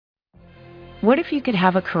What if you could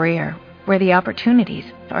have a career where the opportunities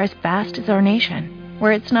are as vast as our nation,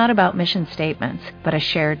 where it's not about mission statements, but a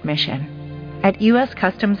shared mission? At U.S.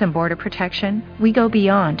 Customs and Border Protection, we go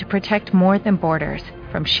beyond to protect more than borders,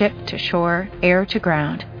 from ship to shore, air to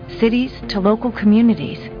ground, cities to local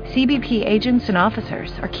communities. CBP agents and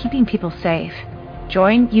officers are keeping people safe.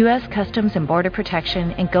 Join U.S. Customs and Border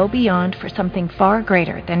Protection and go beyond for something far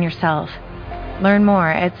greater than yourself. Learn more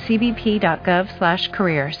at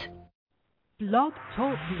cbp.gov/careers. Blog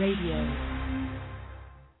Talk Radio.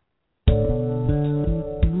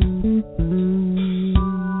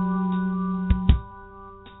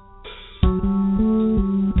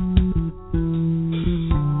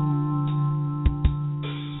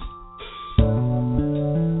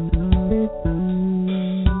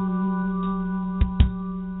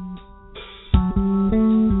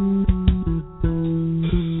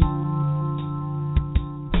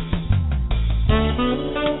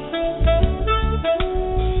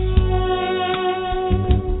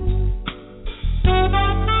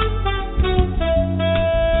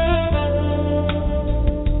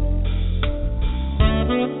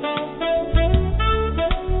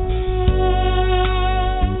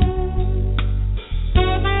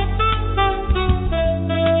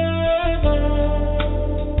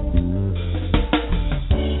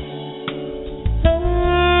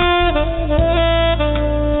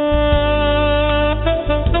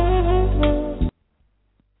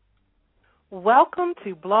 Welcome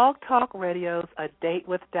to Blog Talk Radio's A Date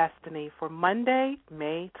with Destiny for Monday,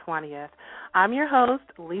 May 20th. I'm your host,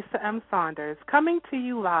 Lisa M. Saunders, coming to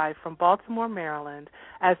you live from Baltimore, Maryland,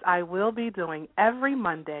 as I will be doing every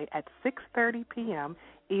Monday at 6:30 p.m.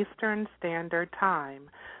 Eastern Standard Time.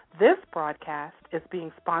 This broadcast is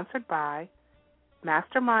being sponsored by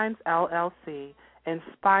Masterminds, LLC,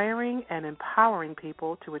 inspiring and empowering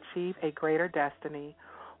people to achieve a greater destiny.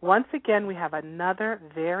 Once again, we have another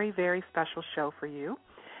very, very special show for you,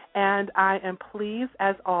 and I am pleased,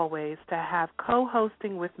 as always, to have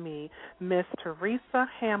co-hosting with me Miss Teresa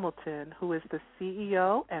Hamilton, who is the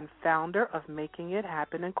CEO and founder of Making It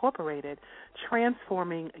Happen Incorporated,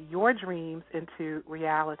 transforming your dreams into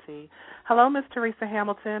reality. Hello, Miss Teresa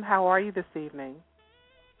Hamilton. How are you this evening?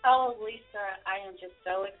 Oh, Lisa, I am just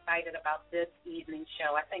so excited about this evening's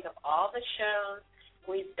show. I think of all the shows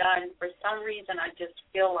we've done, for some reason I just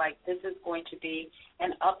feel like this is going to be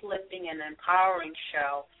an uplifting and empowering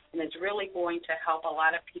show, and it's really going to help a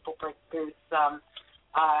lot of people break through some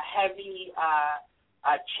heavy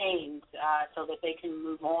chains so that they can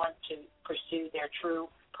move on to pursue their true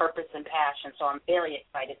purpose and passion. So I'm very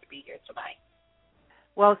excited to be here tonight.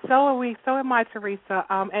 Well, so are we. So am I, Teresa.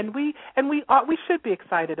 And we should be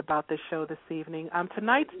excited about this show this evening.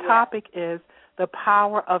 Tonight's topic is the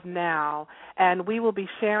power of now, and we will be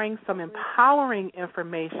sharing some empowering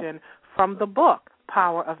information from the book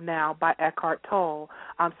Power of Now by Eckhart Tolle.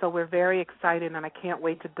 So we're very excited, and I can't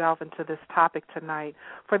wait to delve into this topic tonight.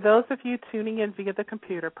 For those of you tuning in via the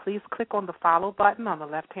computer, please click on the follow button on the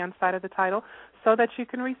left-hand side of the title so that you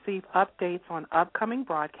can receive updates on upcoming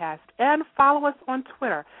broadcasts, and follow us on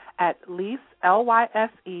Twitter at Lise,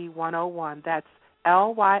 LYSE101. That's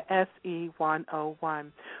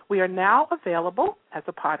LYSE101. We are now available as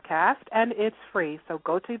a podcast, and it's free. So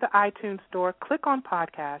go to the iTunes store, click on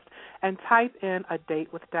podcast, and type in A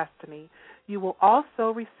Date with Destiny. You will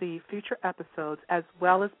also receive future episodes, as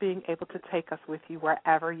well as being able to take us with you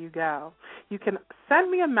wherever you go. You can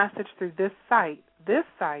send me a message through this site,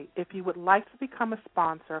 if you would like to become a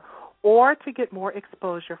sponsor or to get more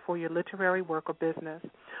exposure for your literary work or business.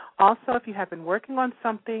 Also, if you have been working on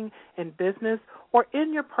something in business or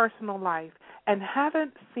in your personal life and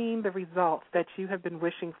haven't seen the results that you have been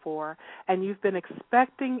wishing for, and you've been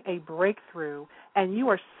expecting a breakthrough, and you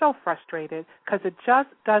are so frustrated because it just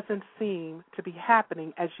doesn't seem to be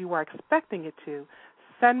happening as you are expecting it to,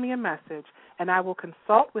 send me a message, and I will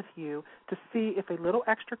consult with you to see if a little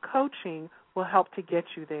extra coaching will help to get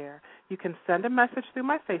you there. You can send a message through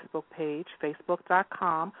my Facebook page,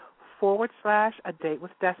 facebook.com/A Date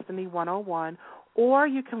with Destiny 101, or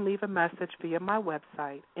you can leave a message via my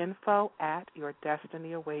website,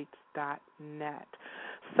 info@yourdestinyawaits.net.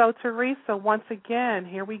 So, Teresa, once again,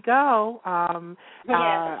 here we go.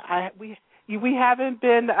 We haven't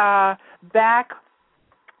been back.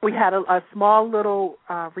 We had a small little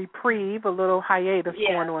reprieve, a little hiatus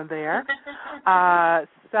going on there.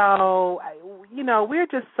 So, we're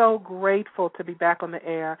just so grateful to be back on the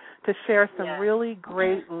air to share some really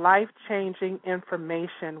great life-changing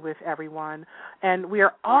information with everyone. And we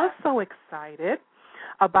are also excited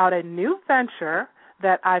about a new venture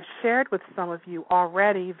that I've shared with some of you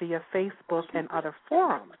already via Facebook and other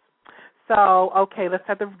forums. So, okay, let's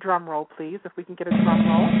have the drum roll, please, if we can get a drum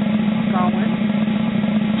roll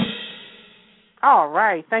going. All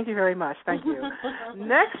right. Thank you very much. Thank you.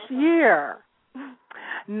 Next year,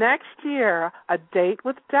 A Date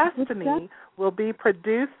with Destiny will be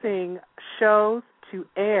producing shows to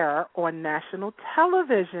air on national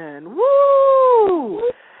television. Woo!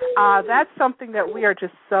 That's something that we are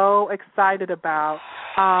just so excited about.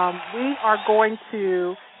 We are going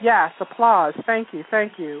to, yes, applause. Thank you.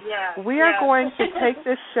 Yeah, we are going to take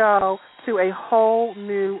this show to a whole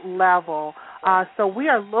new level. So we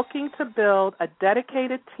are looking to build a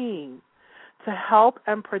dedicated team to help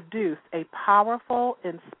and produce a powerful,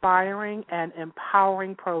 inspiring, and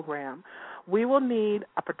empowering program. We will need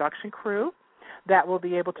a production crew that will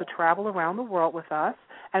be able to travel around the world with us,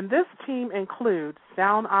 and this team includes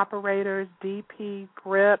sound operators, DP,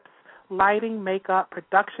 grips, lighting, makeup,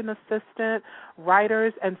 production assistant,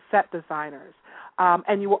 writers, and set designers.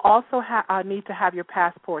 And you will also need to have your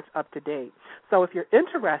passports up to date. So if you're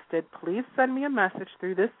interested, please send me a message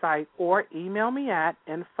through this site or email me at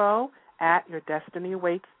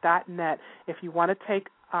info@yourdestinyawaits.net if you want to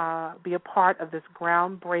be a part of this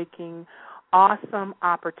groundbreaking, awesome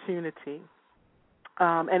opportunity.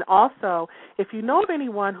 And also, if you know of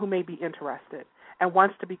anyone who may be interested and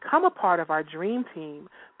wants to become a part of our dream team,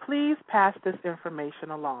 please pass this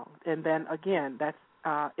information along. And then, again, that's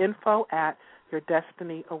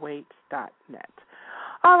info@yourdestinyawaits.net.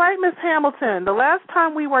 All right, Ms. Hamilton, the last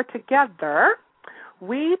time we were together,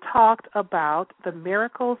 we talked about the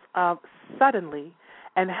miracles of suddenly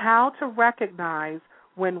and how to recognize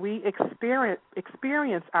when we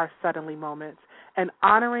experience our suddenly moments and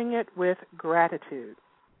honoring it with gratitude.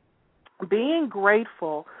 Being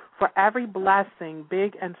grateful for every blessing,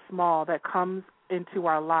 big and small, that comes into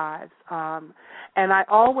our lives. And I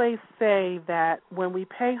always say that when we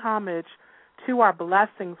pay homage to our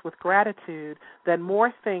blessings with gratitude, then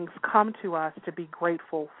more things come to us to be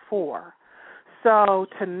grateful for. So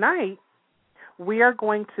tonight, we are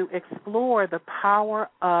going to explore the power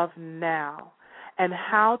of now and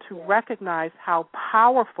how to recognize how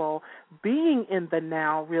powerful being in the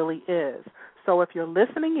now really is. So if you're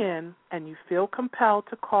listening in and you feel compelled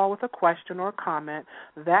to call with a question or comment,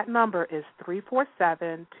 that number is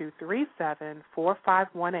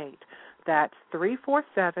 347-237-4518. That's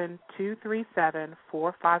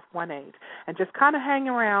 347-237-4518. And just kind of hang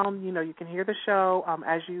around. You can hear the show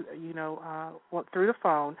as you through the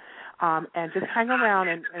phone. And just hang around,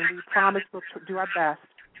 and we promise we'll do our best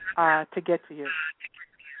to get to you.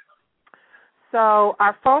 So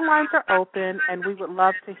our phone lines are open, and we would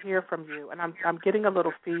love to hear from you. And I'm getting a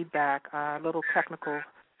little feedback, a little technical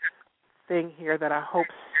thing here that I hope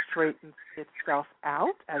straightens itself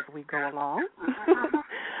out as we go along.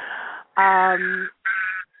 Are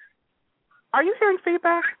you hearing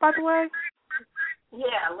feedback, by the way?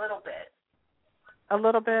 Yeah, a little bit. A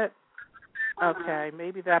little bit? Okay,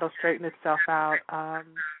 maybe that'll straighten itself out.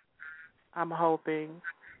 I'm hoping.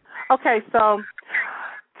 Okay, so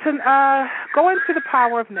go into the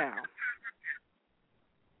power of now.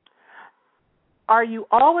 Are you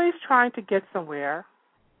always trying to get somewhere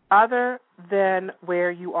other than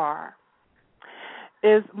where you are?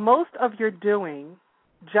 Is most of your doing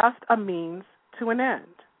just a means to an end?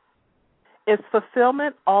 Is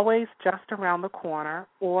fulfillment always just around the corner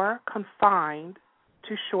or confined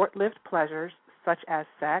to short-lived pleasures such as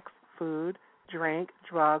sex, food, drink,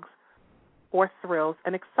 drugs, or thrills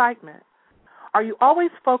and excitement? Are you always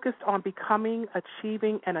focused on becoming,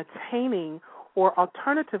 achieving, and attaining, or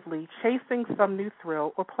alternatively chasing some new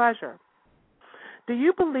thrill or pleasure? Do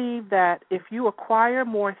you believe that if you acquire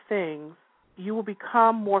more things, you will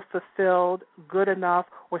become more fulfilled, good enough,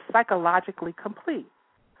 or psychologically complete?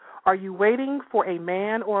 Are you waiting for a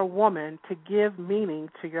man or a woman to give meaning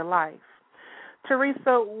to your life?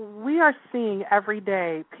 Teresa, we are seeing every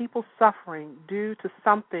day people suffering due to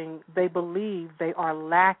something they believe they are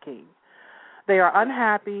lacking. They are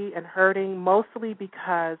unhappy and hurting mostly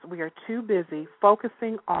because we are too busy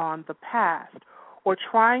focusing on the past or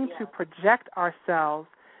trying to project ourselves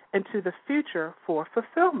into the future for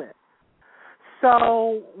fulfillment.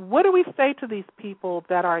 So what do we say to these people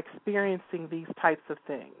that are experiencing these types of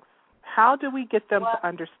things? How do we get them to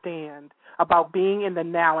understand about being in the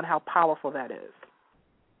now and how powerful that is?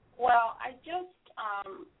 Well,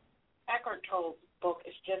 Eckhart Tolle's book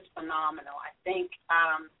is just phenomenal. I think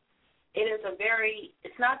it is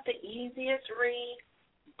it's not the easiest read,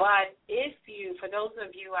 but for those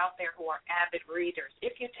of you out there who are avid readers,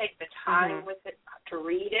 if you take the time with it to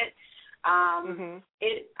read it,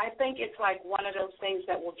 I think it's like one of those things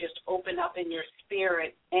that will just open up in your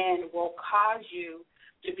spirit and will cause you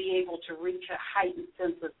to be able to reach a heightened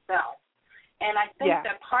sense of self. And I think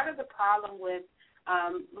that part of the problem with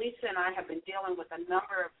Lisa and I have been dealing with a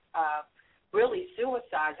number of really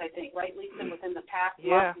suicides, I think, right, Lisa? Within the past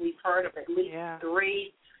month, we've heard of at least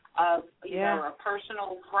 3 of either a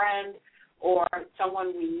personal friend or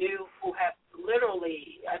someone we knew who had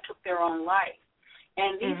literally took their own life.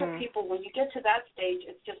 And these are people, when you get to that stage,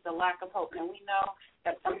 it's just a lack of hope. And we know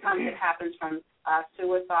that sometimes it happens from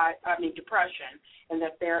depression, and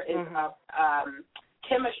that there is a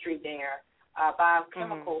chemistry there,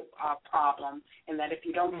 biochemical problem, and that if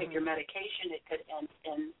you don't take your medication, it could end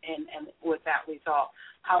with that result.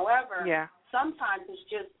 However, sometimes it's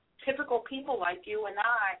just typical people like you and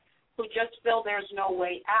I who just feel there's no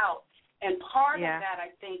way out. And part of that,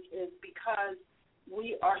 I think, is because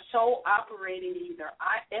we are so operating either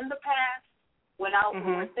in the past, when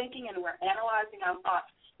we're thinking and we're analyzing our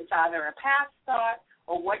thoughts. It's either a past thought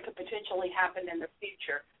or what could potentially happen in the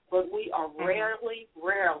future, but we are rarely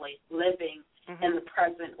living in the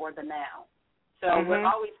present or the now. So we're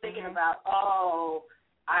always thinking about,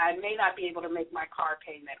 I may not be able to make my car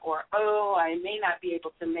payment, or, I may not be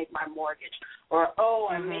able to make my mortgage, or,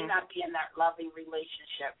 I may not be in that loving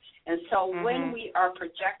relationship. And so when we are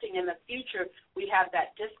projecting in the future, we have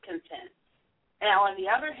that discontent. Now, on the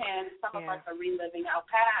other hand, some of us are reliving our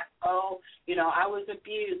past. I was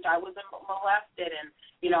abused, I was molested, and,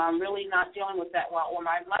 I'm really not dealing with that well. Or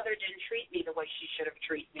my mother didn't treat me the way she should have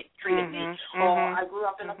treated me. Or I grew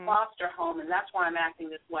up in a foster home, and that's why I'm acting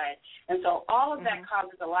this way. And so all of that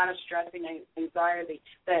causes a lot of stress and anxiety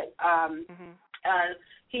that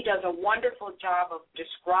he does a wonderful job of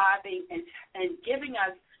describing and giving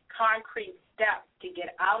us concrete steps to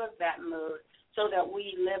get out of that mood, so that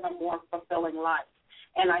we live a more fulfilling life.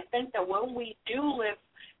 And I think that when we do live,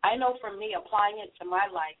 I know for me, applying it to my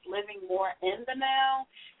life, living more in the now,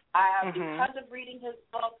 because of reading his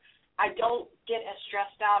book, I don't get as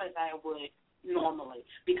stressed out as I would normally,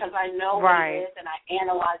 because I know what it is, and I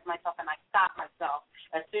analyze myself, and I stop myself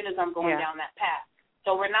as soon as I'm going down that path.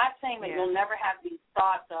 So we're not saying that you'll never have these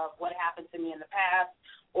thoughts of what happened to me in the past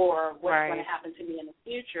or what's going to happen to me in the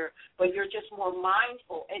future, but you're just more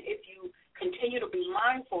mindful. And if you continue to be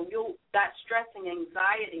mindful, that stress and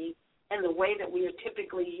anxiety and the way that we are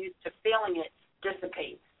typically used to feeling it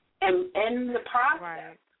dissipates. And in the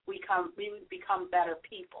process, we become better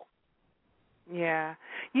people. Yeah.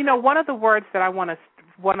 One of the words that I want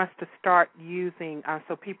us to start using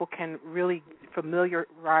so people can really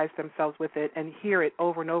familiarize themselves with it and hear it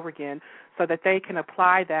over and over again so that they can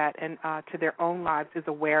apply that to their own lives is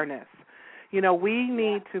awareness. We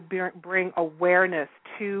need to bring awareness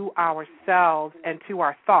to ourselves and to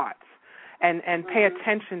our thoughts and pay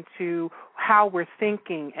attention to how we're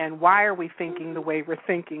thinking and why are we thinking the way we're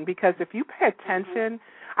thinking. Because if you pay attention,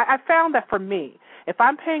 I found that for me, if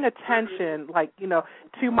I'm paying attention,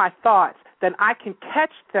 to my thoughts, then I can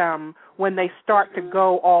catch them when they start to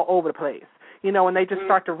go all over the place. When they just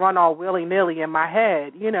start to run all willy-nilly in my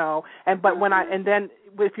head, and then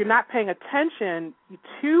if you're not paying attention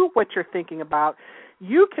to what you're thinking about,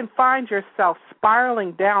 you can find yourself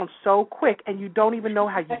spiraling down so quick and you don't even know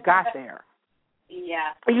how you got there.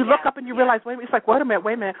 And you look up and you realize, wait a minute, it's like, wait a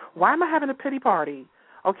minute, why am I having a pity party?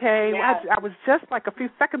 Okay, I was just like a few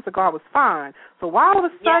seconds ago I was fine. So why all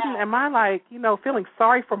of a sudden am I feeling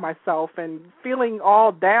sorry for myself and feeling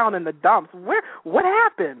all down in the dumps? What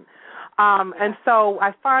happened? And so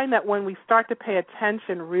I find that when we start to pay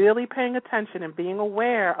attention, really paying attention and being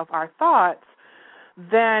aware of our thoughts,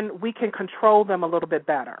 then we can control them a little bit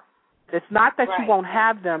better. It's not that you won't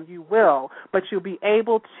have them, you will, but you'll be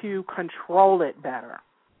able to control it better.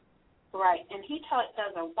 Right, and he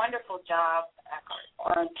does a wonderful job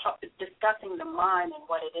on discussing the mind and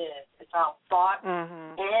what it is. It's our thoughts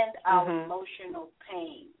and our emotional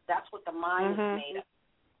pain. That's what the mind is made of.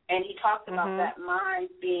 And he talks about that mind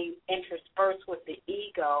being interspersed with the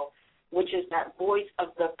ego, which is that voice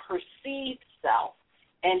of the perceived self.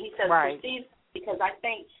 And he says perceived because I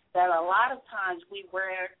think that a lot of times we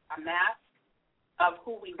wear a mask of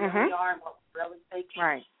who we really are and what we're really thinking.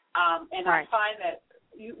 And I find that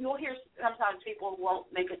you'll hear sometimes people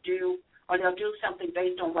won't make a do, or they'll do something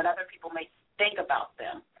based on what other people may think about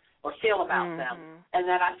them or feel about them. And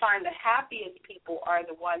that I find the happiest people are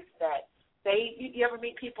the ones that you ever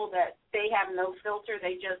meet people that they have no filter,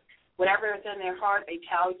 they just, whatever is in their heart, they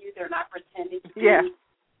tell you, they're not pretending to be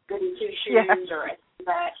goody two-shoes or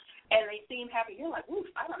that, and they seem happy. You're like, oof,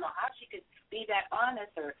 I don't know how she could be that honest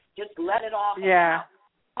or just let it all hang out.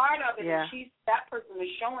 Part of it is that person is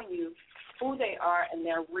showing you who they are and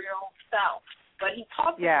their real self. But he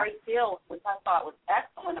talked a great deal, which I thought was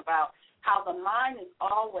excellent, about how the mind is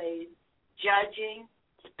always judging,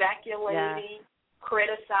 speculating,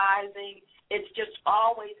 criticizing, it's just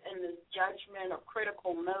always in this judgment or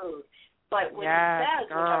critical mode. But what he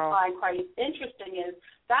says, which I find quite interesting, is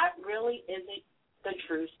that really isn't the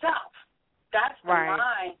true self. That's the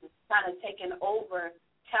mind kind of taking over,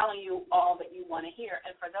 telling you all that you want to hear.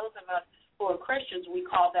 And for those of us who are Christians, we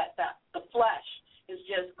call that the flesh is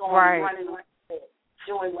just going running with it,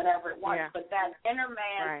 doing whatever it wants. Yeah. But that inner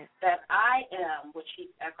man that I am, which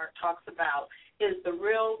Eckhart talks about, is the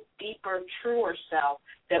real, deeper, truer self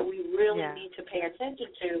that we really need to pay attention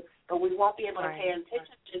to, but we won't be able to pay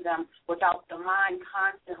attention to them without the mind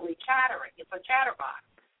constantly chattering. It's a chatterbox.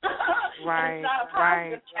 And it's not a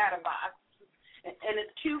positive chatterbox. And it's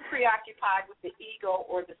too preoccupied with the ego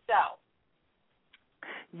or the self.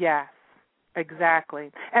 Yes, exactly.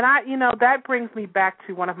 And that brings me back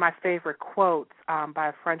to one of my favorite quotes by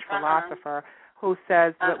a French philosopher who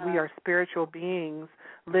says that we are spiritual beings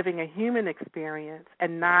living a human experience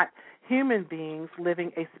and not human beings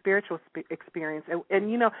living a spiritual experience. And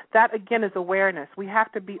that, again, is awareness. We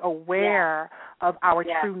have to be aware of our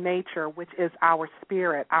true nature, which is our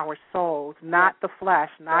spirit, our souls, not the flesh,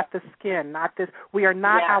 not the skin, not this. We are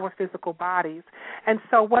not our physical bodies. And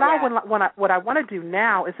so what I want to do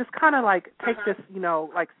now is just kind of like take this,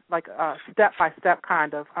 like a step-by-step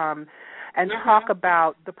kind of and talk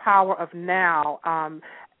about the power of now,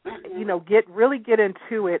 get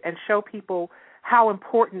into it and show people how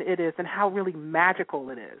important it is and how really magical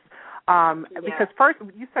it is. Because first,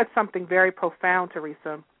 you said something very profound,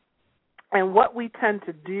 Teresa, and what we tend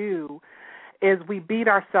to do is we beat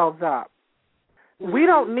ourselves up. We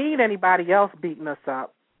don't need anybody else beating us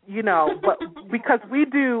up, but because we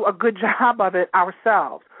do a good job of it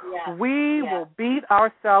ourselves. We will beat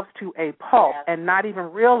ourselves to a pulp and not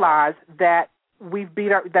even realize that we've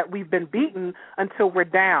been beaten until we're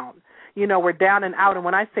down. We're down and out, and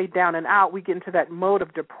when I say down and out, we get into that mode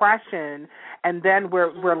of depression, and then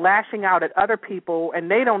we're lashing out at other people,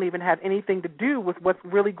 and they don't even have anything to do with what's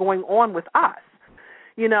really going on with us.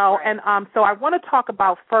 And so I want to talk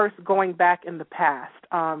about first going back in the past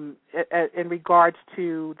in regards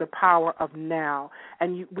to the power of now.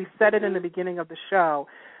 And we said it in the beginning of the show.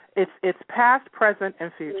 It's past, present,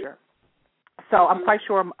 and future. So I'm quite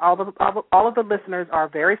sure all of the listeners are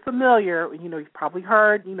very familiar. You've probably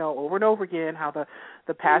heard, over and over again how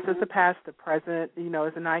the past is the past, the present,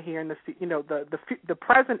 is a night here, and the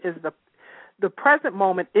present is the present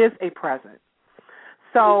moment is a present.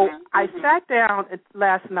 So I sat down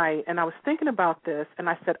last night and I was thinking about this, and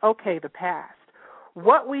I said, okay, the past.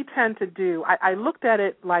 What we tend to do, I looked at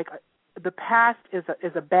it like the past is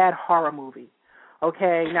a bad horror movie.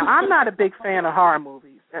 Okay, now I'm not a big fan of horror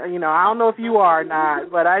movies. I don't know if you are or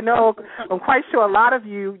not, but I'm quite sure a lot of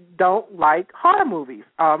you don't like horror movies.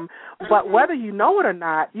 But whether you know it or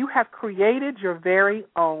not, you have created your very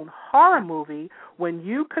own horror movie when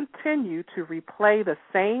you continue to replay the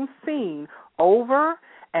same scene over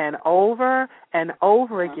and over and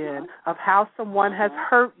over again of how someone has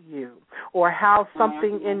hurt you or how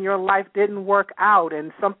something in your life didn't work out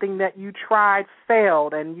and something that you tried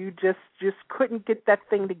failed and you just couldn't get that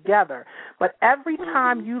thing together. But every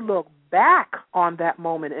time you look back on that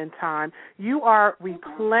moment in time, you are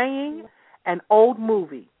replaying an old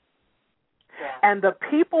movie. And the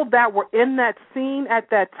people that were in that scene at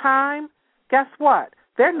that time, guess what?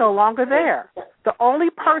 They're no longer there. The only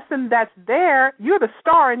person that's there, you're the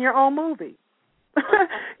star in your own movie.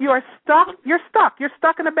 You're stuck. You're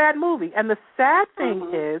stuck in a bad movie. And the sad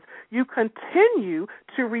thing is you continue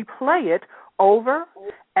to replay it over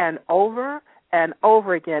and over and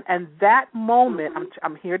over again. And that moment,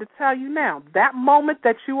 I'm here to tell you now, that moment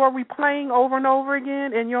that you are replaying over and over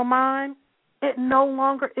again in your mind, it no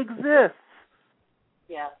longer exists.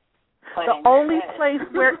 Yeah. The only place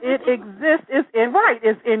where it exists is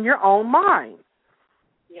in your own mind.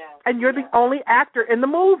 Yeah. And you're the only actor in the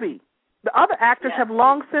movie. The other actors have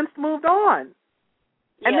long since moved on.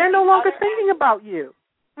 And they're no longer thinking about you.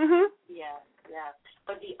 Yeah.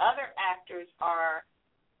 But the other actors are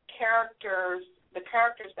characters, the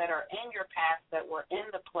characters that are in your past that were in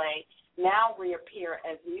the play now reappear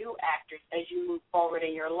as new actors as you move forward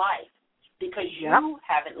in your life because you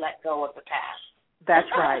haven't let go of the past. That's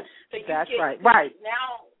right. Right.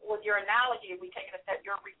 Now, with your analogy, if we take it a step,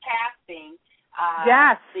 you're recasting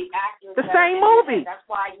the actors. The same movie. That's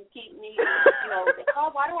why you keep needing,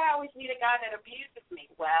 why do I always need a guy that abuses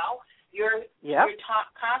me? Well, you're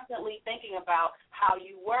constantly thinking about how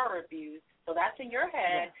you were abused. So that's in your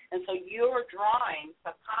head, and so you're drawing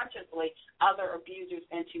subconsciously other abusers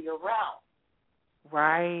into your realm.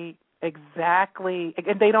 Right. Exactly.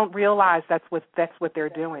 And they don't realize that's what they're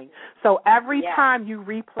doing. So every time you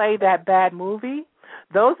replay that bad movie,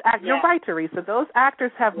 You're right, Teresa. Those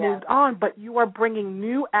actors have moved on, but you are bringing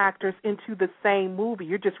new actors into the same movie.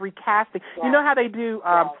 You're just recasting. You know how they do,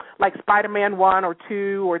 like Spider-Man 1 or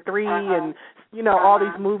 2 or 3 and, all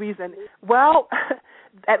these movies. And, well,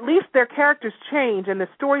 at least their characters change and the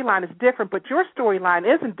storyline is different, but your storyline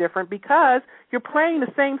isn't different because you're playing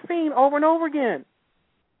the same scene over and over again.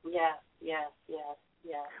 Yes.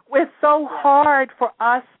 It's so hard for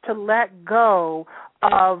us to let go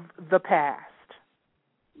of the past.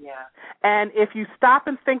 Yeah. And if you stop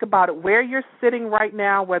and think about it, where you're sitting right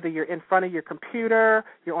now, whether you're in front of your computer,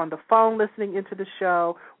 you're on the phone listening into the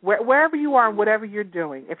show, wherever you are and whatever you're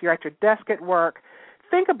doing, if you're at your desk at work,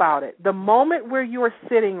 think about it. The moment where you are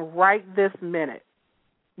sitting right this minute,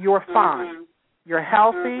 you're fine. You're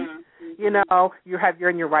healthy. You're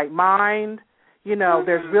in your right mind.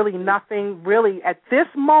 There's really nothing really at this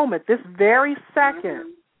moment, this very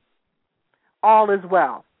second, all is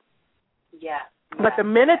well. Yeah. But the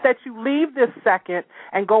minute that you leave this second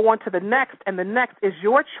and go on to the next, and the next is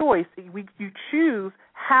your choice, you choose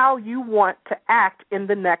how you want to act in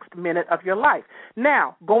the next minute of your life.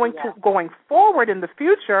 Now, going forward in the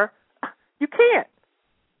future, you can't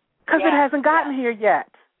because it hasn't gotten here yet.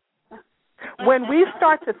 When we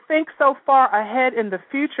start to think so far ahead in the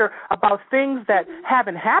future about things that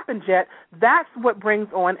haven't happened yet, that's what brings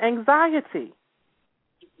on anxiety.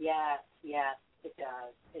 Yes, it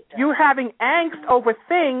does. You're having angst over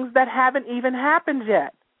things that haven't even happened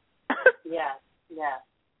yet. Yes.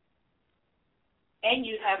 And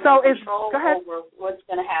you have no control over what's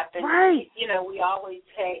going to happen. Right. We always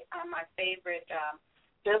say, my favorite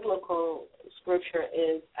biblical scripture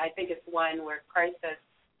is, I think it's one where Christ says,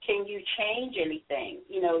 can you change anything?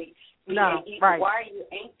 No, why are you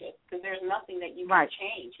anxious? Because there's nothing that you can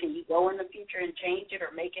change. Can you go in the future and change it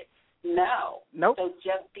or make it? No. Nope. So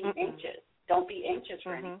just be anxious. Don't be anxious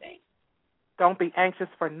for anything. Don't be anxious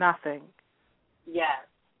for nothing. Yes.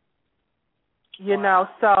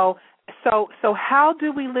 So how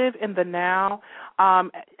do we live in the now?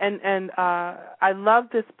 I love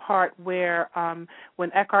this part where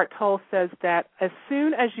when Eckhart Tolle says that as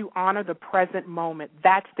soon as you honor the present moment,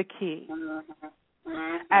 that's the key.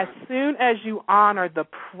 As soon as you honor the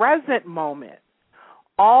present moment,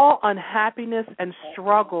 all unhappiness and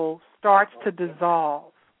struggle starts to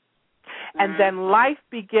dissolve. And then life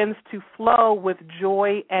begins to flow with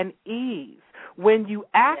joy and ease. When you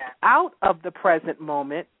act out of the present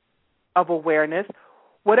moment of awareness,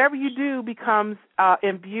 whatever you do becomes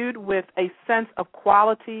imbued with a sense of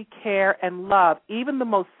quality, care, and love, even the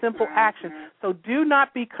most simple action. So do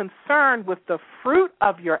not be concerned with the fruit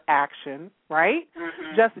of your action, right?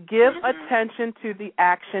 Just give attention to the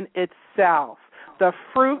action itself. The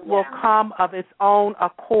fruit will come of its own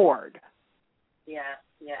accord. Yes.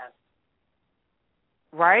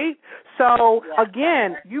 Right? So,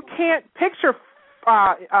 again, you can't picture,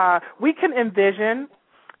 we can envision,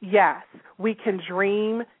 yes. We can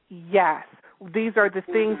dream, yes. These are the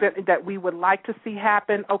things that we would like to see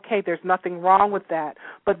happen. Okay, there's nothing wrong with that.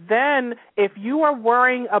 But then if you are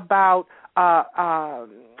worrying about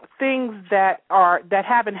things that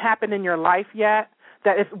haven't happened in your life yet,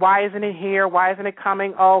 why isn't it here? Why isn't it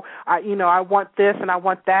coming? Oh, I want this and I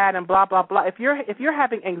want that and blah, blah, blah. If you're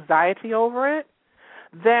having anxiety over it,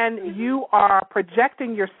 then you are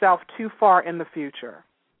projecting yourself too far in the future.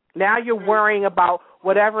 Now you're worrying about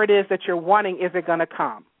whatever it is that you're wanting. Is it going to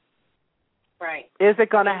come? Right. Is it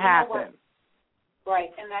going to happen?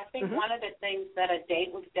 Right. And I think one of the things that A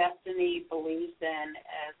Date with Destiny believes in,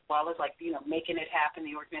 as well as making it happen,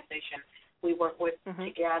 the organization we work with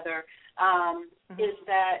together, is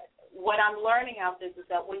that what I'm learning out this is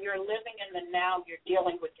that when you're living in the now, you're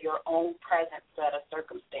dealing with your own present set of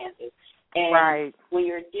circumstances. And when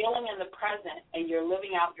you're dealing in the present and you're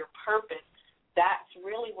living out your purpose, that's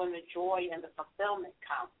really when the joy and the fulfillment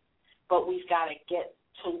comes. But we've got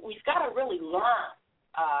to really learn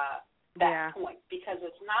that point, because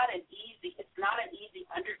it's not an easy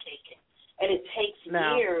undertaking, and it takes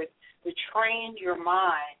years to train your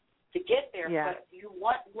mind to get there. But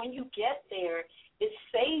when you get there, it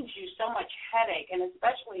saves you so much headache, and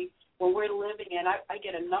especially when we're living in, I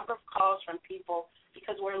get a number of calls from people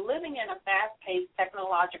because we're living in a fast-paced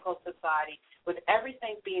technological society with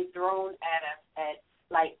everything being thrown at us at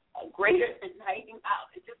greater than 90 miles.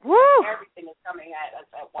 It's just everything is coming at us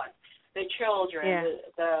at once. The children,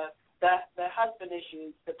 the husband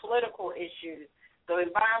issues, the political issues, the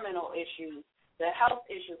environmental issues, the health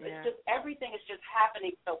issues. It's just everything is just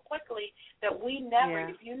happening so quickly that we never,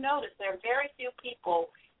 if you notice, there are very few people,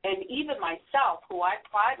 and even myself, who I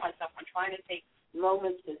pride myself on trying to take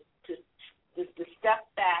moments to step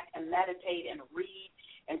back and meditate and read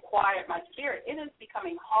and quiet my spirit. It is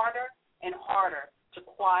becoming harder and harder to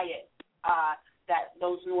quiet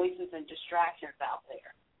those noises and distractions out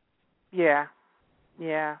there. Yeah.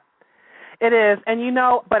 It is. And,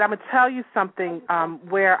 but I'm going to tell you something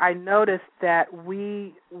where I noticed that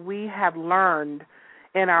we have learned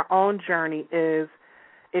in our own journey is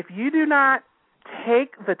if you do not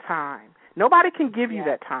take the time, nobody can give you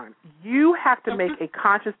that time. You have to make a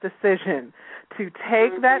conscious decision to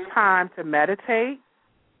take that time to meditate,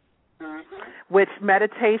 which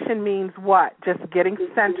meditation means what? Just getting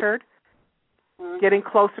centered, getting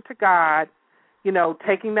closer to God,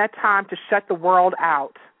 taking that time to shut the world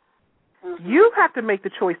out. You have to make the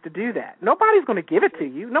choice to do that. Nobody's going to give it to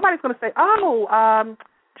you. Nobody's going to say,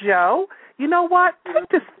 Joe, you know what? Take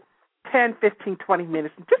just 10, 15, 20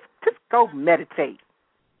 minutes and just go meditate.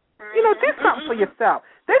 Do something for yourself.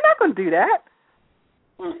 They're not going to do that.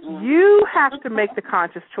 You have to make the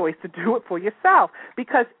conscious choice to do it for yourself.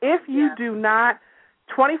 Because if you do not,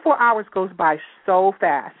 24 hours goes by so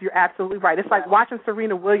fast. You're absolutely right. It's like watching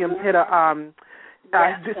Serena Williams hit a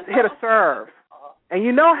serve. And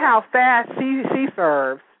you know how fast she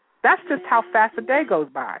serves. That's just how fast a day goes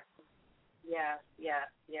by. Yeah.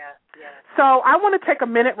 So I want to take a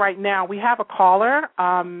minute right now. We have a caller,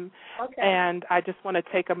 and I just want to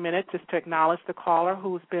take a minute just to acknowledge the caller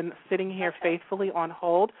who's been sitting here faithfully on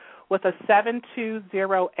hold with a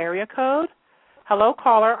 720 area code. Hello,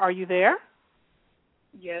 caller. Are you there?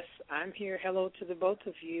 Yes, I'm here. Hello to the both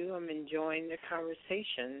of you. I'm enjoying the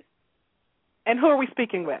conversation. And who are we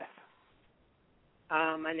speaking with?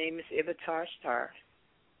 My name is Ibatar Star.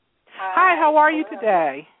 Hi, how are you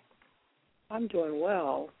today? I'm doing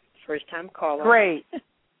well. First-time caller. Great.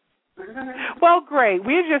 Well, great.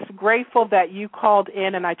 We're just grateful that you called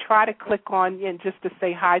in, and I try to click on in just to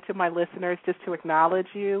say hi to my listeners, just to acknowledge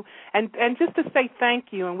you, and just to say thank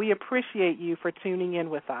you, and we appreciate you for tuning in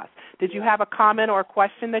with us. Did you have a comment or a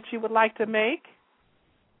question that you would like to make?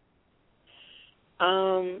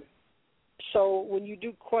 So when you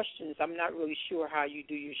do questions, I'm not really sure how you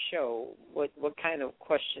do your show. What kind of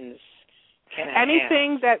questions can I ask?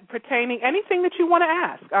 Anything that you want to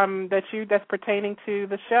ask, that's pertaining to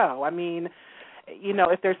the show. I mean,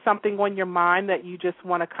 if there's something on your mind that you just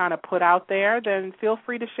want to kind of put out there, then feel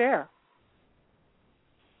free to share.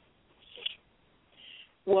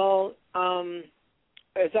 Well,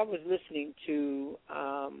 as I was listening to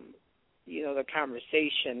the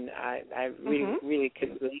conversation, I really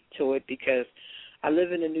could relate to it because I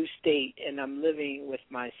live in a new state and I'm living with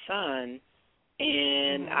my son,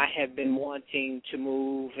 and I have been wanting to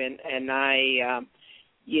move, and I,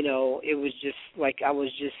 it was just like I was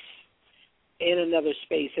just in another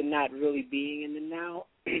space and not really being in the now,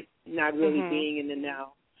 being in the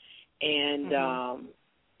now, and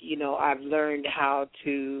I've learned how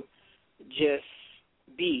to just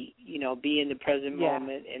be in the present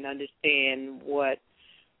moment and understand what,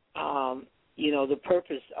 the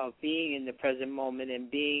purpose of being in the present moment and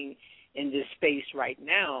being in this space right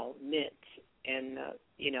now meant. And,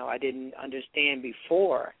 I didn't understand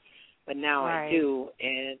before, but now I do.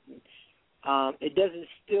 And it doesn't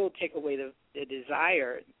still take away the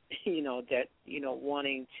desire,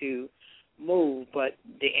 wanting to move, but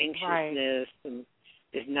the anxiousness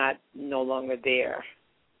is no longer there.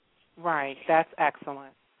 Right. That's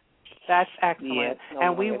excellent. That's excellent. Yes,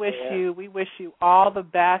 and we wish you all the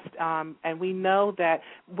best. And we know that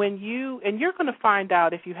and you're going to find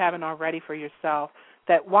out if you haven't already for yourself,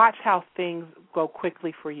 that watch how things go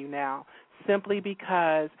quickly for you now, simply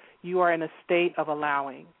because you are in a state of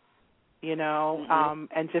allowing,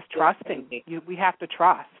 and just trusting. We have to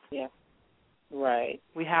trust. Yeah. Right.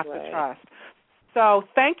 We have to trust. So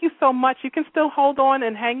thank you so much. You can still hold on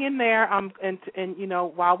and hang in there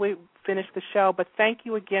while we finish the show. But thank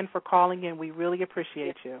you again for calling in. We really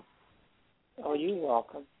appreciate you. Oh, you're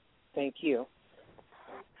welcome. Thank you.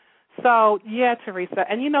 So, Teresa,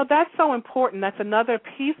 and that's so important. That's another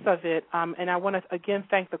piece of it, and I want to, again,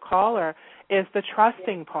 thank the caller, is the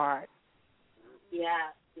trusting part. Yeah.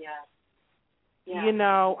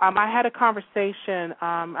 I had a conversation.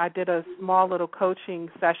 I did a small little coaching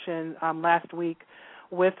session last week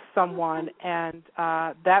with someone, and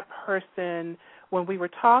that person, when we were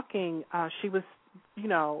talking, she was,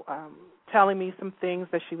 telling me some things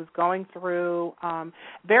that she was going through.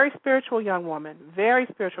 Very spiritual young woman.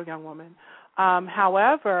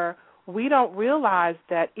 However, we don't realize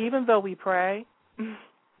that even though we pray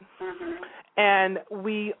and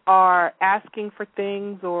we are asking for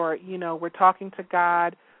things or, we're talking to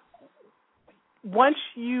God, once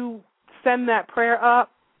you send that prayer up,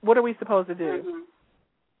 what are we supposed to do?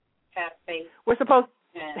 Have faith. We're supposed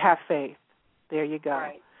to have faith. There you go.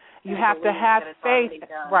 Right. You have to have faith,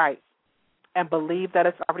 right, and believe that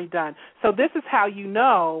it's already done. So this is how you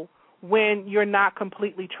know when you're not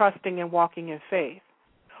completely trusting and walking in faith.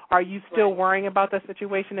 Are you still worrying about the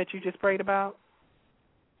situation that you just prayed about?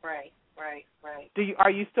 Right.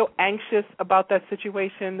 Are you still anxious about that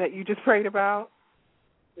situation that you just prayed about?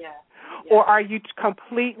 Yeah. Or are you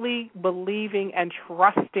completely believing and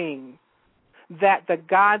trusting that the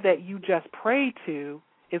God that you just prayed to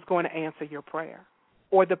is going to answer your prayer,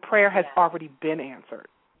 or the prayer has already been answered?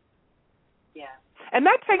 Yeah. And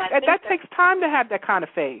that takes time to have that kind of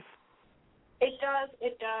faith. It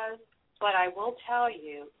does. But I will tell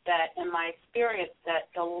you that in my experience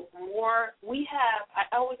that the more we have, I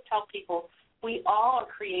always tell people we all are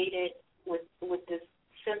created with this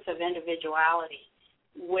sense of individuality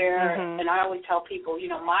where, and I always tell people,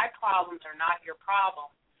 my problems are not your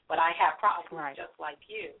problem, but I have problems just like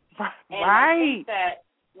you. And I think that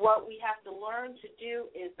what we have to learn to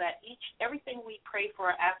do is that everything we pray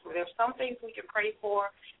for or ask for, there's some things we can pray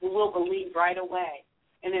for and we'll believe right away.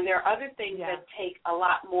 And then there are other things that take a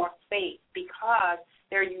lot more faith because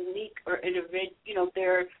they're unique or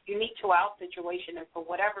they're unique to our situation. And for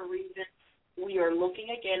whatever reason, we are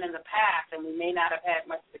looking again in the past and we may not have had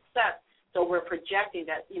much success. So we're projecting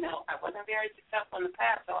that, I wasn't very successful in the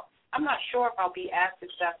past, so I'm not sure if I'll be as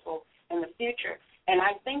successful in the future. And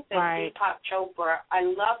I think that Deepak Chopra, I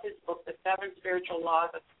love his book, The 7 Spiritual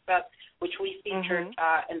Laws of Success, which we featured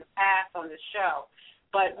in the past on the show.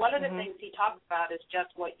 But one of the things he talks about is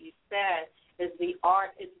just what you said, is the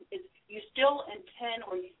art, is you still intend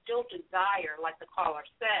or you still desire, like the caller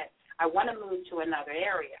said, I want to move to another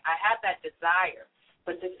area. I have that desire.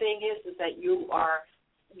 But the thing is that you are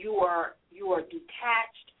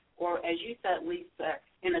detached, or as you said, Lisa,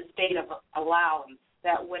 in a state of allowing,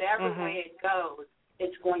 that whatever way it goes,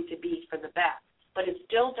 it's going to be for the best. But it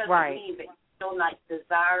still doesn't mean that you're still not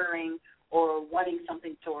desiring or wanting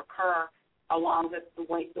something to occur along the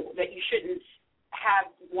way that you shouldn't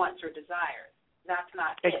have wants or desires. That's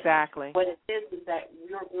not it. Exactly. What it is that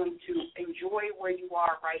you're going to enjoy where you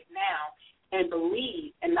are right now and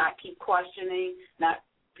believe and not keep questioning, not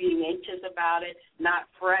being anxious about it,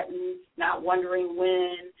 not fretting, not wondering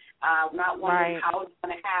when, not wondering how it's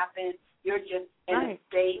going to happen. You're just in a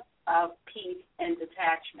state of peace and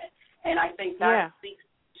detachment. And I think that speaks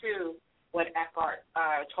to what Eckhart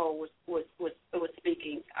Tolle was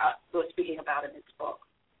speaking about in his book.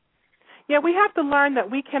 Yeah, we have to learn that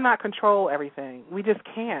we cannot control everything. We just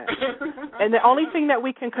can't. And the only thing that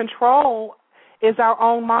we can control is our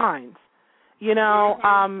own minds.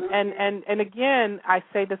 And again, I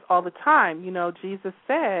say this all the time. Jesus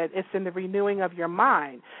said it's in the renewing of your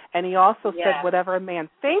mind. And he also said, whatever a man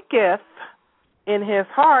thinketh in his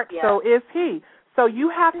heart, so is he. So you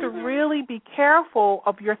have to really be careful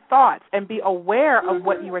of your thoughts and be aware of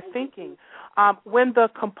what you are thinking. When the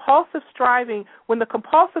compulsive striving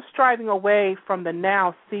away from the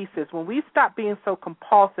now ceases, when we stop being so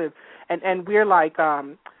compulsive and we're like,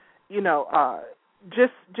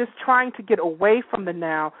 just trying to get away from the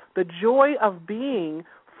now, the joy of being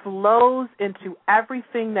flows into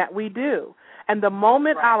everything that we do. And the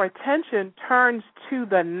moment our attention turns to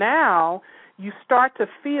the now, you start to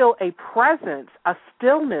feel a presence, a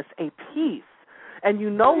stillness, a peace, and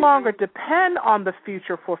you no longer depend on the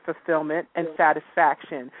future for fulfillment and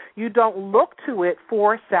satisfaction. You don't look to it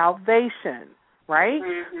for salvation, right?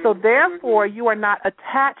 So therefore, you are not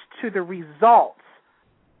attached to the results.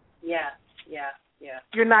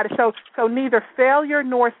 You're not. So neither failure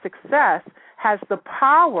nor success has the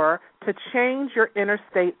power to change your inner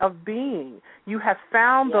state of being. You have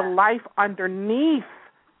found the life underneath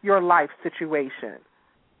your life situation.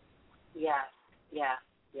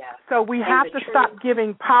 So we have to stop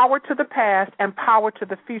giving power to the past and power to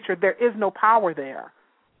the future. There is no power there.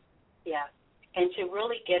 And to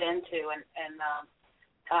really get into,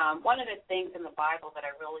 and one of the things in the Bible that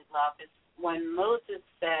I really love is when Moses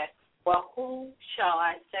said, well, who shall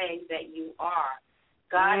I say that you are?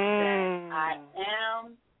 God said, I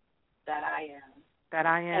am that I am. That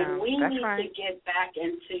I am. And we need to get back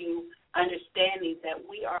into understanding that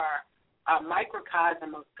we are a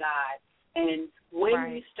microcosm of God. And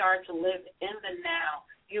when you start to live in the now,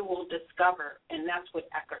 you will discover, and that's what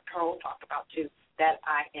Eckhart Tolle talked about too, that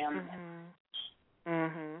I am.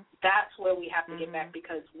 That's where we have to get back,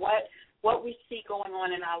 because what we see going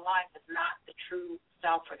on in our life is not the true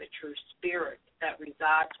self or the true spirit that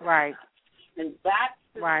resides within us. And that's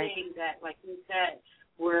the thing that, like you said,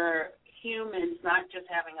 we're humans not just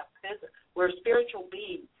having we're spiritual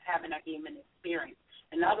beings having a human experience.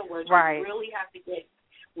 In other words, we really have to get,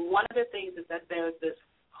 one of the things is that there's this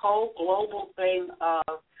whole global thing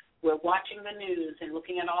of we're watching the news and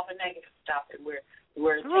looking at all the negative stuff, and we're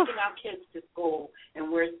taking our kids to school, and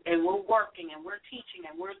we're working and we're teaching,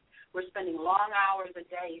 and we're spending long hours a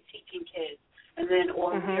day teaching kids, and then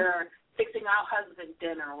we're fixing our husband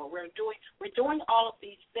dinner, or we're doing all of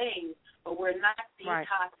these things, but we're not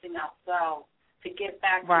detoxing ourselves to get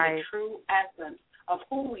back to the true essence of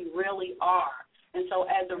who we really are. And so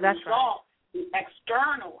as a result, the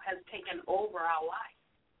external has taken over our life.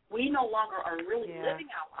 We no longer are really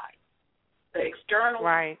living our life. The external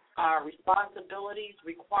responsibilities,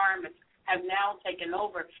 requirements have now taken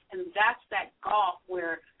over, and that's that gulf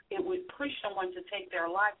where it would push someone to take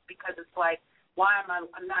their life, because it's like,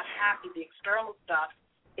 I'm not happy. The external stuff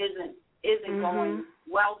isn't going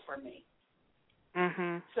well for me.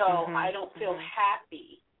 So I don't feel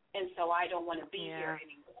happy, and so I don't want to be here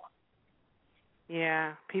anymore.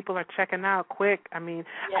 Yeah, people are checking out quick. I mean,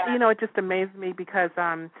 it just amazed me because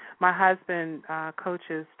my husband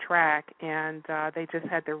coaches track, and they just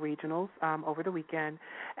had their regionals over the weekend.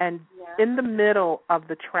 And in the middle of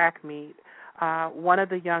the track meet, one of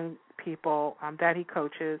the young people that he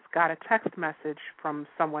coaches got a text message from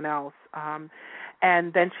someone else,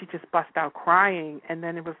 and then she just bust out crying. And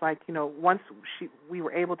then it was like, once we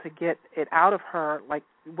were able to get it out of her, like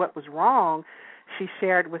what was wrong, she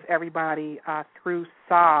shared with everybody through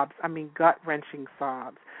sobs, gut-wrenching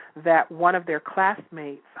sobs, that one of their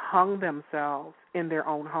classmates hung themselves in their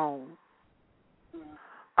own home.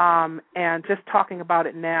 And just talking about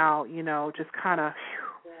it now, just kind of,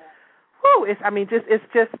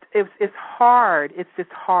 it's hard. It's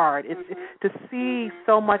just hard. It's to see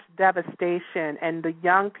so much devastation, and the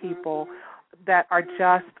young people that are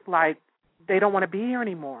just like, they don't want to be here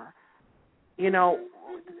anymore.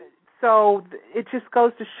 So it just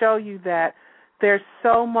goes to show you that there's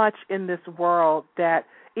so much in this world that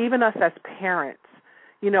even us as parents,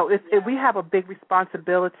 we have a big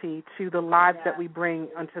responsibility to the lives that we bring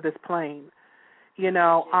onto this plane.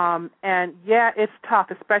 And it's tough,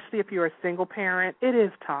 especially if you're a single parent. It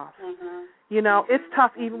is tough. It's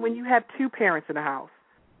tough even when you have two parents in the house.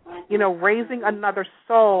 Raising another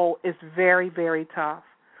soul is very, very tough.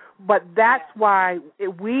 But that's why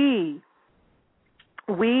we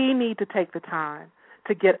need to take the time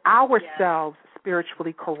to get ourselves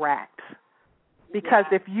spiritually correct. Because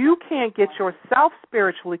if you can't get yourself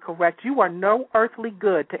spiritually correct, you are no earthly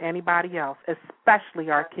good to anybody else, especially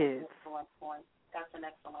our kids. That's an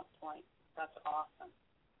excellent point. That's awesome.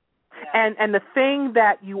 Yeah. And the thing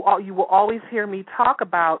that you will always hear me talk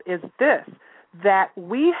about is this, that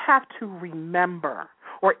we have to remember,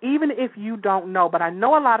 or even if you don't know, but I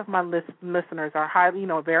know a lot of my listeners are highly,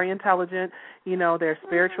 very intelligent, they're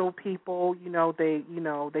spiritual people, they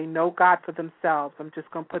know God for themselves. I'm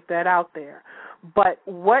just going to put that out there. But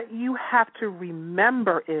what you have to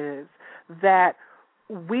remember is that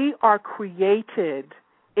we are created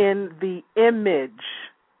in the image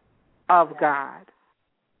of God.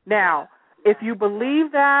 Now, if you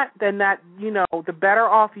believe that, then that, the better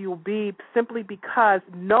off you'll be, simply because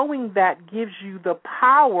knowing that gives you the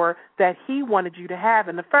power that He wanted you to have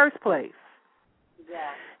in the first place.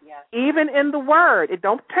 Yes. Even in the Word,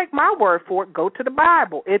 don't take my word for it, go to the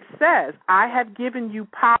Bible. It says, I have given you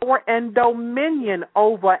power and dominion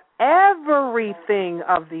over everything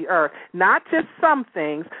of the earth, not just some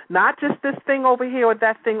things, not just this thing over here or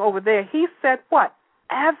that thing over there. He said what?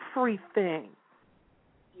 Everything.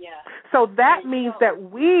 Yeah. So that means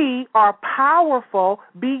that we are powerful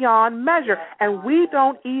beyond measure, and we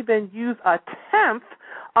don't even use a tenth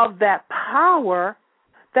of that power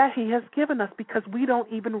that He has given us, because we don't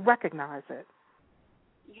even recognize it.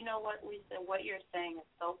 You know what, Lisa, what you're saying is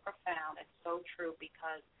so profound. It's so true,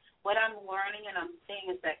 because what I'm learning and I'm seeing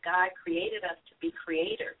is that God created us to be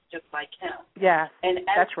creators, just like Him. Yes, and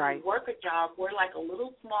as that's right. we work a job, we're like a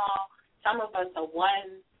little small. Some of us are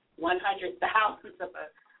 100,000th of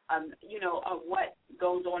of what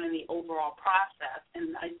goes on in the overall process.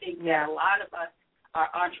 And I think that a lot of us are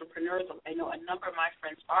entrepreneurs. I know a number of my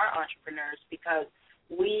friends are entrepreneurs, because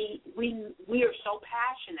we are so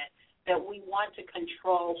passionate that we want to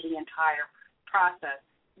control the entire process,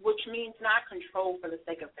 which means not control for the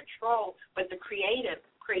sake of control, but the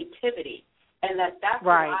creativity. And that's a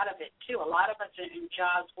lot of it, too. A lot of us are in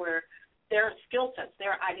jobs where there are skill sets,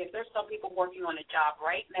 there are ideas. There's some people working on a job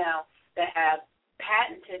right now that have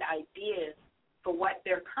patented ideas for what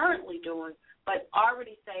they're currently doing, but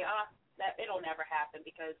already say, that it'll never happen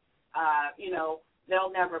because,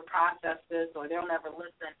 they'll never process this or they'll never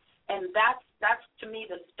listen. And that's to me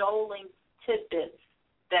the stolen tidbits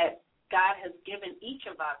that God has given each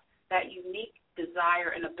of us, that unique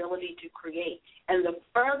desire and ability to create. And the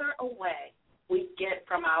further away we get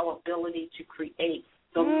from our ability to create,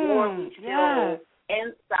 the more we feel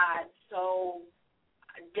inside so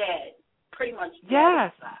dead, pretty much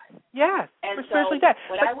dead inside. Yes, and we're so spiritually dead.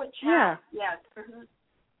 I would challenge,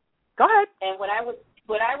 Go ahead. And what I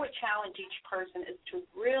would challenge each person is to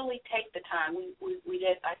really take the time. We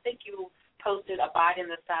did. I think you posted Abide in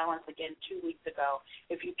the Silence again 2 weeks ago.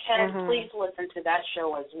 If you can, please listen to that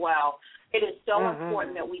show as well. It is so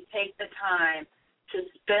important that we take the time to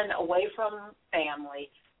spend away from family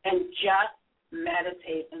and just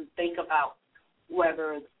meditate and think about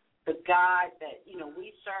whether it's the God that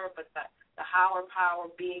we serve, but the higher power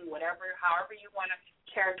being, however you want to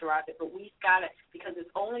characterize it, but we've got it, because it's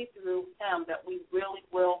only through him that we really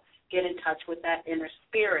will get in touch with that inner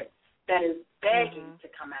spirit that is begging to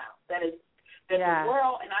come out. That the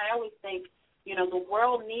world, and I always think, the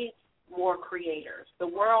world needs more creators. The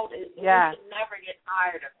world we should never get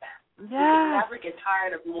tired of that. We should never get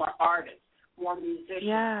tired of more artists, more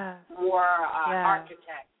musicians, more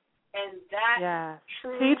architects. And that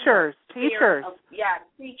true teachers. Teachers.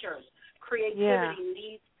 Creativity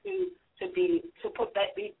needs to put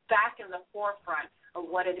that be back in the forefront of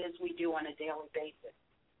what it is we do on a daily basis.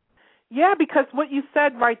 Yeah, because what you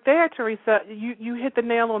said right there, Teresa, you hit the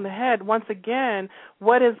nail on the head. Once again,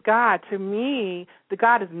 what is God? To me, the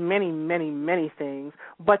God is many, many, many things,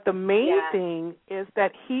 but the main thing is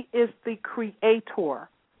that he is the creator.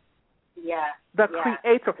 The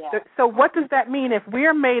creator. So what does that mean? If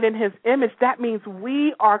we're made in his image, that means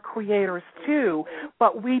we are creators too,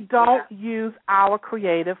 but we don't use our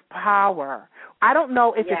creative power. I don't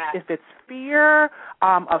know if it's fear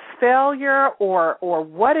of failure or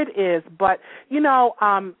what it is, but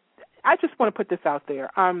I just want to put this out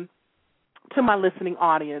there to my listening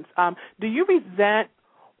audience. Do you resent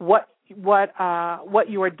what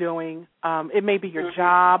you are doing? It may be your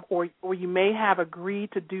job, or you may have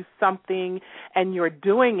agreed to do something and you're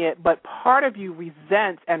doing it, but part of you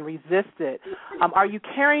resents and resists it. Are you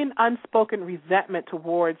carrying unspoken resentment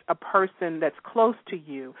towards a person that's close to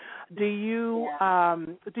you? Do you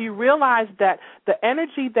realize that the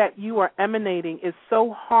energy that you are emanating is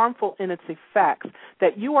so harmful in its effects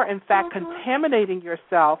that you are in fact contaminating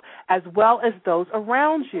yourself as well as those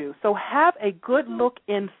around you? So have a good look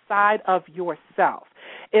inside of yourself.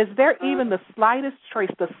 Is there even the slightest trace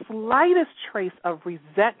of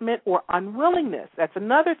resentment or unwillingness? That's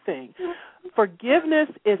another thing. Forgiveness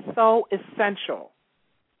is so essential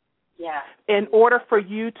in order for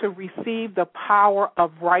you to receive the power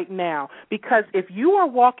of right now. Because if you are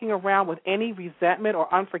walking around with any resentment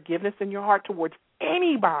or unforgiveness in your heart towards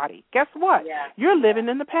anybody, guess what? You're living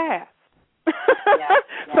in the past.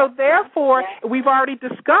 So therefore, we've already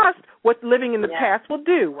discussed what living in the past will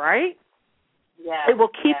do, right? It will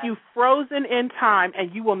keep you frozen in time,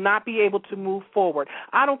 and you will not be able to move forward.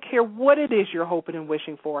 I don't care what it is you're hoping and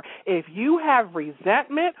wishing for. If you have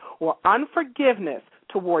resentment or unforgiveness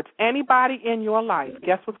towards anybody in your life,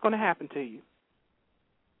 guess what's going to happen to you?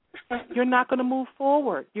 You're not going to move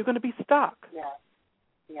forward. You're going to be stuck.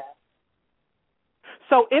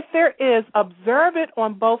 So if there is, observe it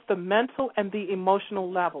on both the mental and the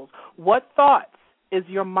emotional levels. What thoughts is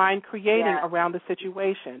your mind creating around the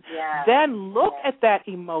situation? Then look at that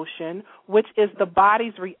emotion, which is the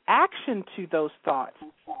body's reaction to those thoughts.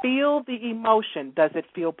 Feel the emotion. Does it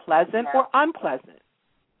feel pleasant or unpleasant?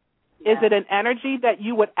 Is it an energy that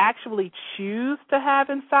you would actually choose to have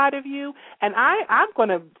inside of you? And I'm going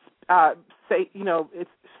to say, it's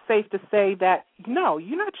safe to say that, no,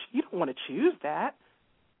 you don't want to choose that.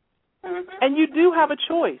 And you do have a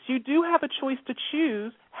choice. You do have a choice to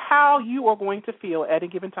choose how you are going to feel at a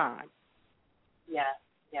given time.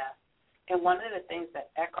 And one of the things that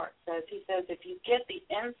Eckhart says, he says, if you get the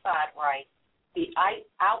inside right, the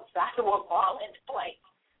outside will fall into place.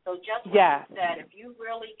 So just what you said, if you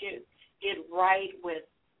really get right with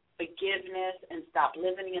forgiveness and stop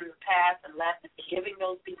living in the past and forgiving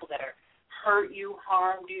those people that are hurt you,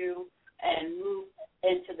 harmed you, and move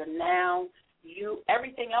into the now,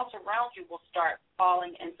 everything else around you will start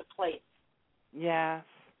falling into place. Yes.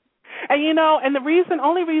 And and the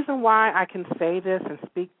only reason why I can say this and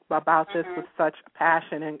speak about this with such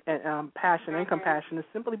passion and compassion is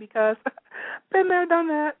simply because been there, done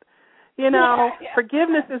that.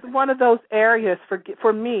 Forgiveness is one of those areas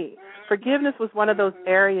for me. Forgiveness was one of those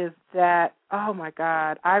areas that, oh my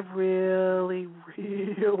God, I really,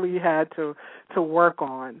 really had to work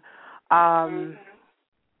on. And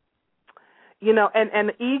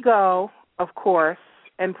the ego, of course,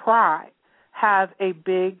 and pride have a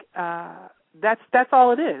big, that's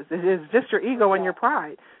all it is. It is just your ego and your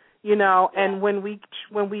pride, and when we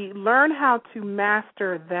learn how to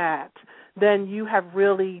master that, then you have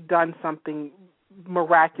really done something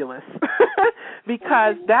miraculous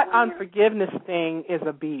because that unforgiveness thing is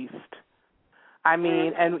a beast. I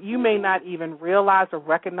mean, and you may not even realize or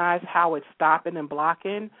recognize how it's stopping and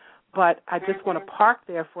blocking, but I just want to park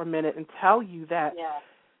there for a minute and tell you that,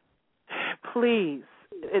 please,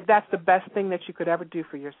 that's the best thing that you could ever do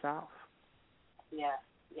for yourself.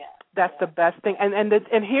 That's the best thing. And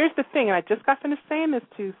here's the thing, and I just got finished saying this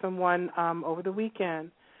to someone over the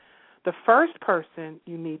weekend. The first person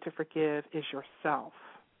you need to forgive is yourself.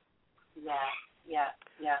 Yeah,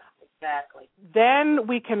 exactly. Then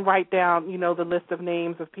we can write down, the list of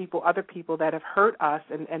names of other people that have hurt us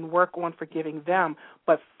and work on forgiving them.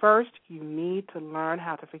 But first, you need to learn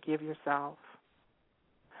how to forgive yourself.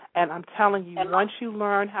 And I'm telling you, once you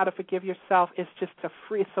learn how to forgive yourself, it's just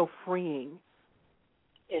so freeing.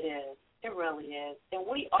 It is. It really is. And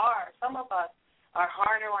some of us are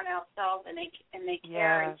harder on ourselves, and they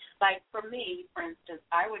carry. Like for me, for instance,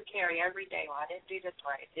 I would carry every day. I didn't do this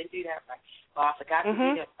right. I didn't do that right. I forgot to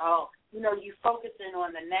do this. You focus in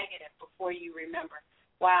on the negative before you remember.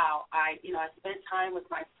 Wow, I spent time with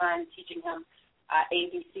my son teaching him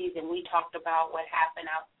ABCs, and we talked about what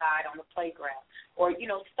happened outside on the playground. Or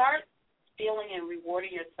start feeling and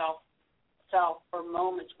rewarding yourself for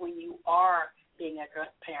moments when you are being a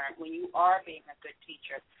good parent, when you are being a good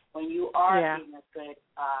teacher, when you are being a good,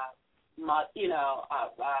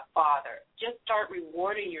 father. Just start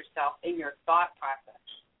rewarding yourself in your thought process.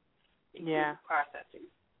 Processing.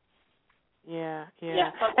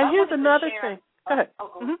 So and here's another thing. Go ahead.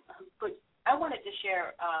 I wanted to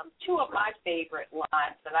share two of my favorite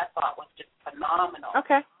lines that I thought was just phenomenal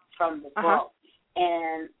from the book.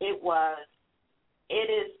 And it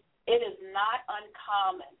is not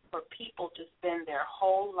uncommon for people to spend their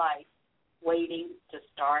whole life waiting to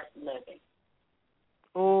start living.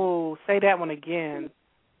 Oh, say that one again.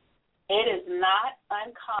 It is not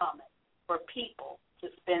uncommon for people to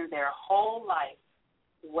spend their whole life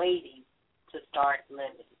waiting to start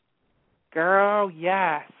living. Girl,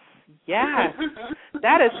 yes.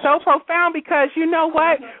 That is so profound because you know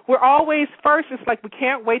what? We're always first. It's like we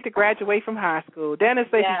can't wait to graduate from high school. Then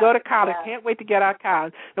it's like you go to college, can't wait to get out of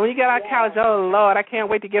college. And when you get out of college, oh, Lord, I can't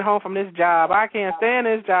wait to get home from this job. I can't stand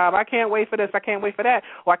this job. I can't wait for this. I can't wait for that.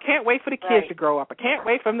 Or I can't wait for the kids to grow up. I can't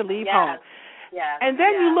wait for them to leave home. And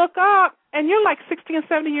then you look up, and you're like 60 and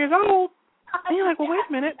 70 years old, and you're like, well, wait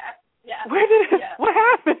a minute. Where did it, what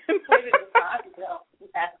happened? Where did the time go?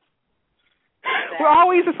 We're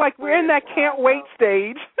always just like we're in that can't wait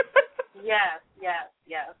stage. Yes.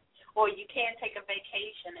 Or you can't take a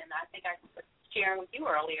vacation, and I think I was sharing with you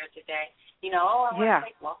earlier today. I want to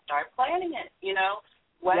take. Well, start planning it.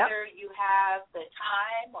 Whether you have the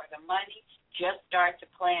time or the money, just start to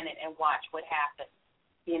plan it and watch what happens.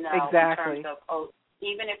 Exactly. In terms of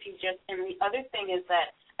even if you just. And the other thing is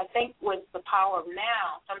that I think with the power of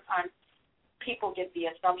now, sometimes people get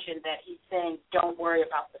the assumption that he's saying don't worry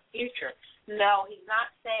about the future. No, he's not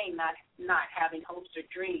saying not having hopes or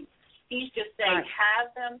dreams. He's just saying have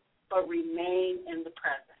them, but remain in the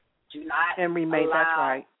present. Do not remain. Allow, that's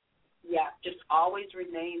right. Yeah, just always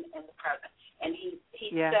remain in the present. And he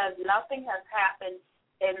says nothing has happened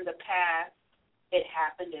in the past. It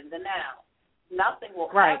happened in the now. Nothing will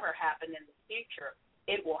ever happen in the future.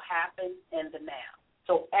 It will happen in the now.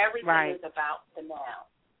 So everything is about the now.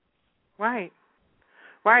 Right.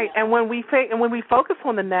 Yeah. And when we focus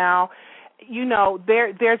on the now,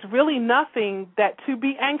 there's really nothing that to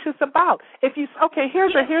be anxious about. If you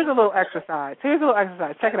here's a little exercise.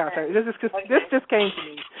 Check it out. This just came to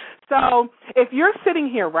me. So if you're sitting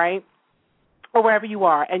here, right, or wherever you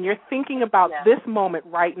are, and you're thinking about this moment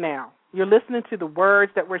right now, you're listening to the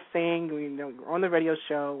words that we're saying. We're on the radio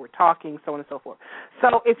show. We're talking, so on and so forth.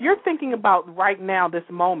 So if you're thinking about right now, this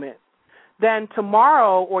moment, then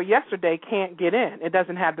tomorrow or yesterday can't get in. It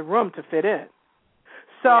doesn't have the room to fit in.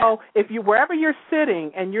 So if you wherever you're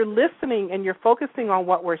sitting and you're listening and you're focusing on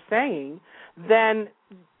what we're saying, then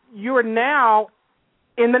you're now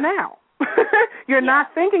in the now. You're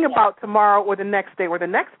not thinking about tomorrow or the next day,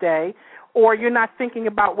 or you're not thinking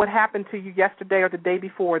about what happened to you yesterday or the day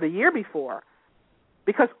before or the year before,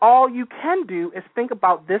 because all you can do is think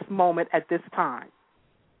about this moment at this time.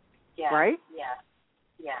 Right?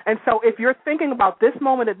 Yeah. And so if you're thinking about this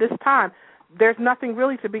moment at this time, there's nothing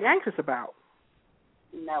really to be anxious about.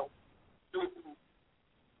 No. Mm-mm.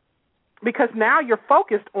 Because now you're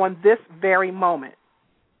focused on this very moment,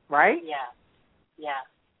 right? Yeah.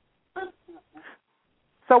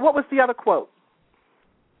 So what was the other quote?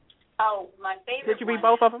 Oh, my favorite. Did you read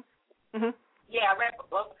both of them? Mm-hmm. Yeah, I read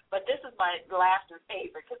both, but this is my last and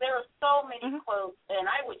favorite because there are so many quotes, and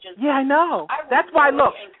I would just. Yeah, I know. That's why.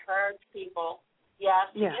 Look. Encourage people.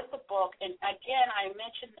 Yes, to get the book. And, again, I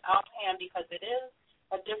mentioned offhand because it is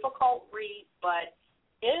a difficult read, but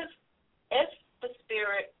if the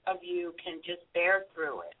spirit of you can just bear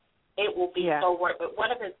through it, it will be so worth it. But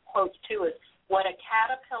one of his quotes, too, is, what a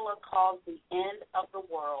caterpillar calls the end of the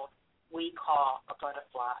world, we call a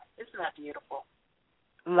butterfly. Isn't that beautiful?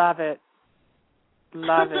 Love it.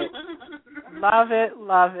 Love it. Love it,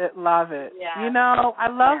 love it, love it. Yeah. You know, I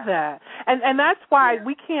love that. And that's why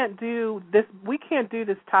we can't do this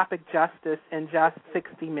topic justice in just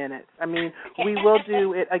 60 minutes. I mean, we will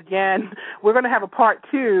do it again. We're going to have a part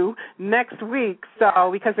 2 next week,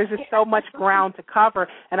 because there's just so much ground to cover,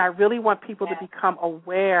 and I really want people to become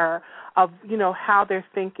aware of, you know, how they're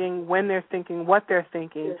thinking, when they're thinking, what they're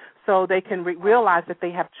thinking, so they can realize that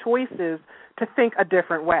they have choices to think a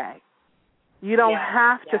different way. You don't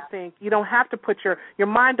have to think, you don't have to put your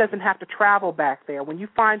mind doesn't have to travel back there. When you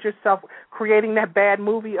find yourself creating that bad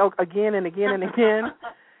movie again and again and again,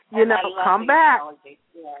 you know, come back.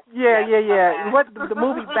 Yeah. What, the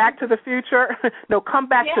movie Back to the Future? No, come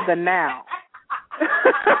back to the now.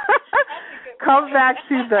 Come back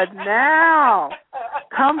to the now.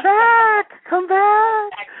 Come back. Excellent.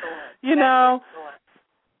 You know.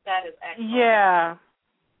 That is excellent.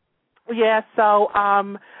 Yeah, so,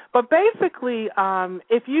 but basically,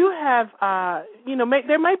 if you have,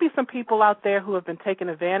 there might be some people out there who have been taken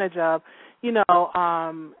advantage of, you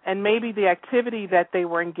know, and maybe the activity that they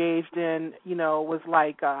were engaged in, you know, was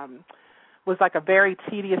like a very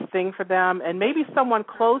tedious thing for them, and maybe someone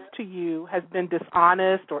close to you has been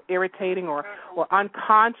dishonest or irritating or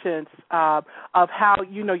unconscious of how,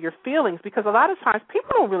 you know, your feelings, because a lot of times people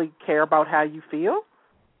don't really care about how you feel.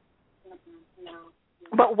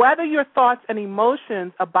 But whether your thoughts and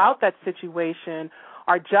emotions about that situation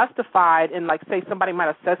are justified in, like, say somebody might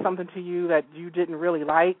have said something to you that you didn't really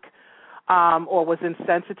like or was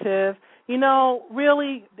insensitive, you know,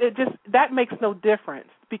 really that makes no difference,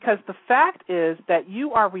 because the fact is that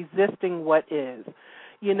you are resisting what is.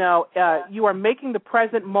 You know, you are making the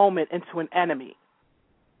present moment into an enemy.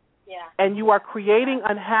 Yeah. And you are creating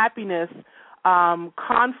unhappiness,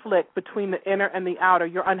 conflict between the inner and the outer.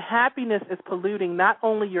 Your unhappiness is polluting not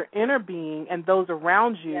only your inner being and those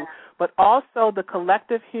around you, but also the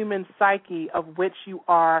collective human psyche of which you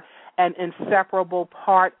are an inseparable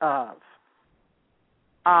part of.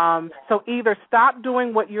 So either stop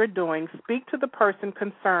doing what you're doing, speak to the person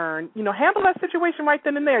concerned, you know, handle that situation right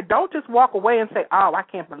then and there. Don't just walk away and say, oh, I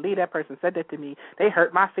can't believe that person said that to me. They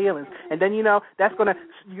hurt my feelings. And then, you know, then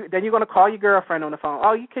you're going to call your girlfriend on the phone.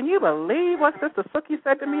 Oh, can you believe what Sister Sookie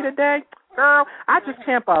said to me today? Girl, I just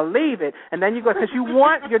can't believe it. And then you go, because you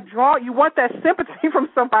want that sympathy from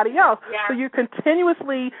somebody else. Yeah. So you're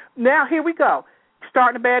continuously, now here we go,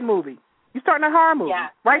 starting a bad movie. You're starting a horror movie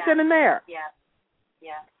then and there. Yeah.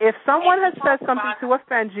 Yeah. If someone has said something to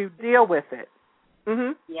offend you, deal with it.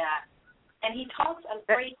 Mm-hmm. Yeah. And he talks a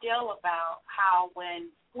great deal about how when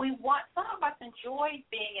some of us enjoy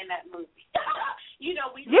being in that movie. You know,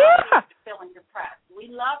 we love feeling depressed. We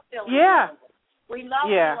love feeling lonely. We love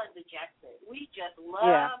feeling dejected. We just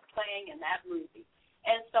love playing in that movie.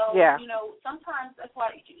 And so, you know, sometimes that's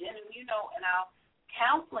why, you know, in our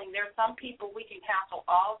counseling, there are some people we can counsel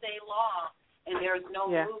all day long, and there's no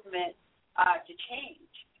movement to change,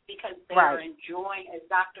 because they're enjoying, as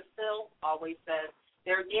Dr. Phil always says,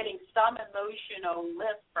 they're getting some emotional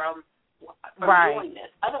lift from doing this.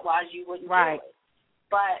 Otherwise, you wouldn't do it.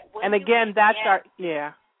 But when and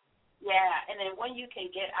then when you can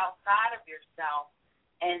get outside of yourself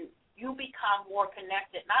and you become more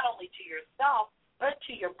connected, not only to yourself, but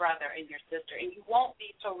to your brother and your sister, and you won't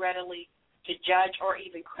be so readily to judge or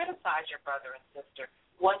even criticize your brother and sister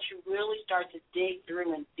once you really start to dig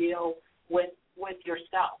through and deal with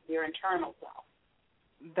yourself, your internal self.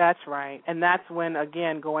 That's right. And that's when,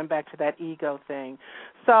 again, going back to that ego thing.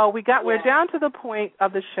 So we're down to the point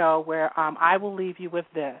of the show where I will leave you with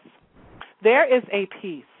this. There is a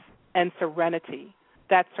peace and serenity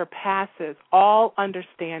that surpasses all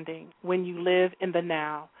understanding when you live in the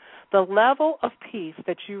now. The level of peace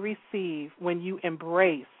that you receive when you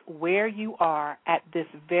embrace where you are at this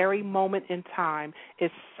very moment in time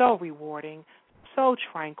is so rewarding, so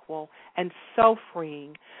tranquil, and so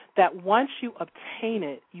freeing that once you obtain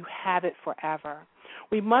it, you have it forever.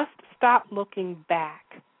 We must stop looking back.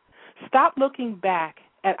 Stop looking back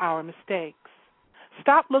at our mistakes.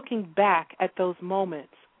 Stop looking back at those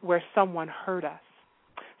moments where someone hurt us.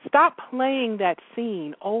 Stop playing that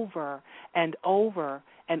scene over and over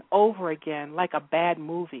and over again like a bad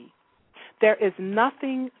movie. There is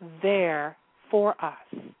nothing there for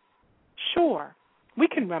us. Sure, we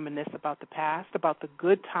can reminisce about the past, about the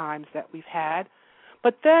good times that we've had,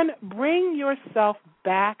 But then bring yourself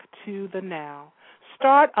back to the now.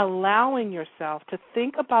 Start allowing yourself to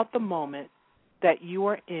think about the moment that you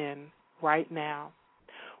are in right now,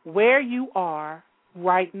 where you are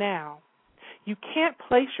right now. You can't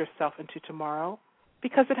place yourself into tomorrow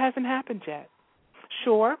because it hasn't happened yet.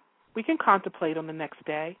 Sure, we can contemplate on the next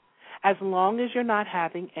day as long as you're not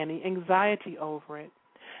having any anxiety over it.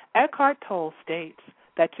 Eckhart Tolle states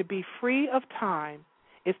that to be free of time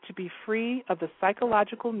is to be free of the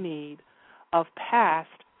psychological need of past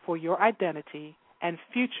for your identity and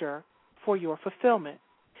future for your fulfillment.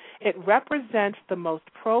 It represents the most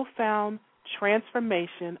profound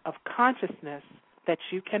transformation of consciousness that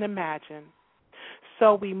you can imagine.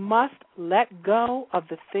 So we must let go of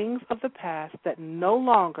the things of the past that no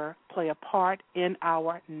longer play a part in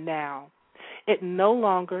our now. It no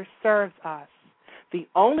longer serves us. The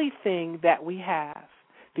only thing that we have,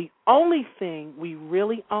 the only thing we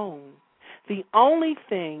really own, the only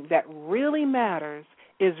thing that really matters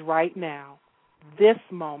is right now, this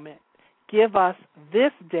moment. Give us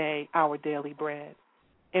this day our daily bread.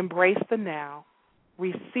 Embrace the now.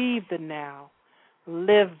 Receive the now.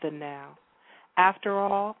 Live the now. After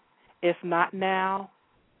all, if not now,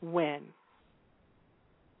 when?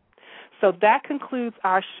 So that concludes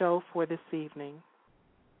our show for this evening.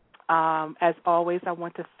 As always, I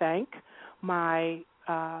want to thank my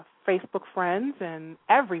Facebook friends and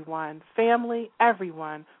everyone, family,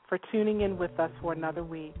 everyone, for tuning in with us for another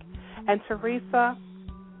week. And Teresa,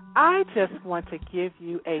 I just want to give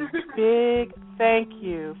you a big thank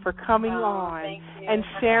you for coming on and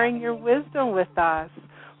sharing your wisdom with us.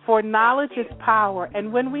 For knowledge is power,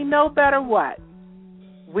 and when we know better, what?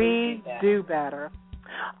 We do better.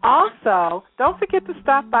 Also, don't forget to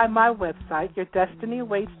stop by my website,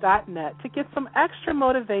 yourdestinyawaits.net, to get some extra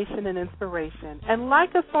motivation and inspiration. And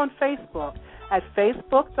like us on Facebook at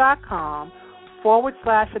facebook.com/A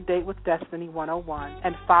Date with Destiny 101.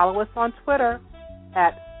 And follow us on Twitter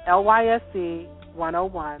at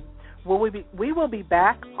LYSE101. We will be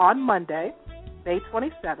back on Monday, May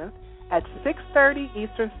 27th, at 6:30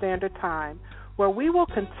 Eastern Standard Time, where we will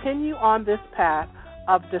continue on this path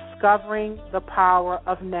of discovering the power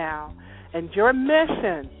of now. And your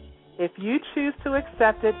mission, if you choose to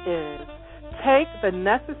accept it, is take the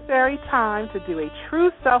necessary time to do a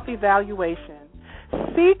true self-evaluation.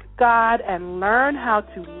 Seek God and learn how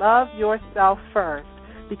to love yourself first,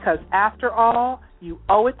 because after all, you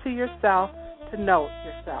owe it to yourself to know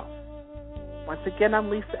yourself. Once again, I'm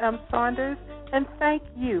Lisa M. Saunders, and thank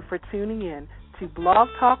you for tuning in to Blog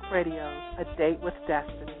Talk Radio's A Date with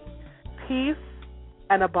Destiny. Peace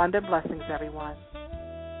and abundant blessings, everyone.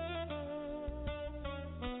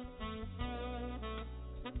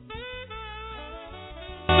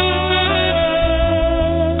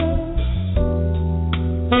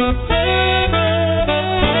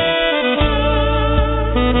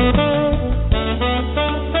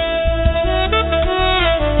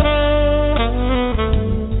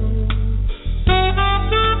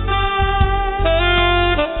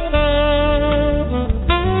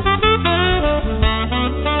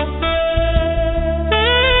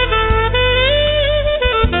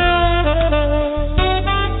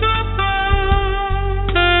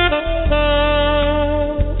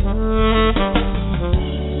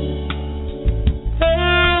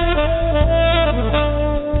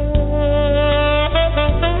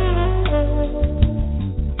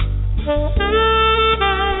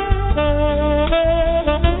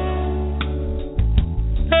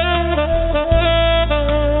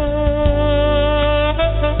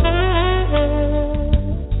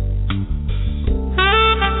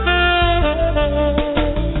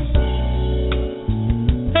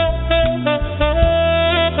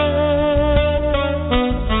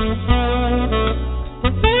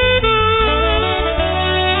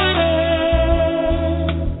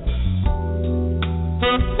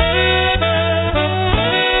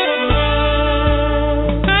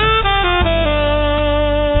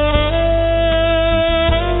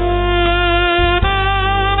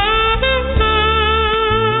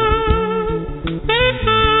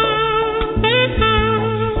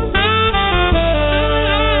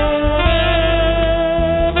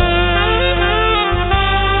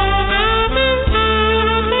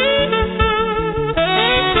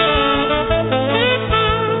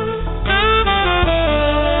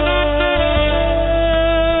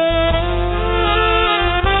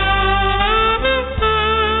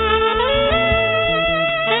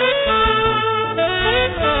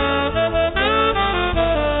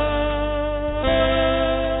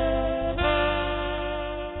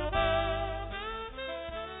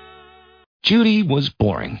 Judy was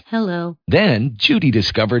boring. Hello. Then Judy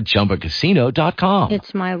discovered ChumbaCasino.com.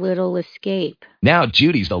 It's my little escape. Now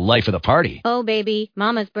Judy's the life of the party. Oh, baby,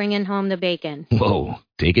 mama's bringing home the bacon. Whoa,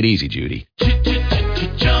 take it easy, Judy.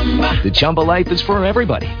 The Chumba life is for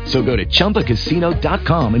everybody. So go to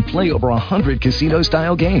ChumbaCasino.com and play over 100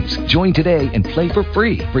 casino-style games. Join today and play for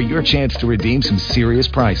free for your chance to redeem some serious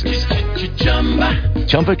prizes.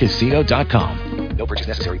 ChumbaCasino.com. No purchase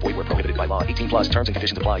necessary. Void where prohibited by law. 18 plus terms and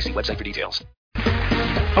conditions apply. See website for details.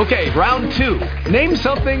 Okay, round two. Name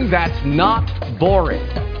something that's not boring.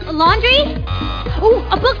 A laundry? Ooh,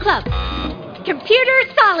 a book club. Computer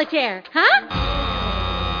solitaire, huh?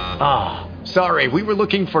 Ah, sorry. We were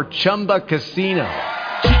looking for Chumba Casino.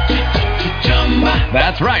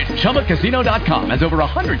 That's right. ChumbaCasino.com has over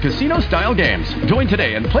 100 casino-style games. Join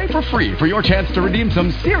today and play for free for your chance to redeem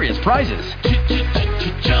some serious prizes.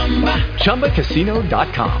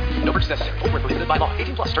 ChumbaCasino.com. No purchase necessary. Void where prohibited by law.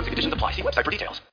 18 plus terms and conditions apply. See website for details.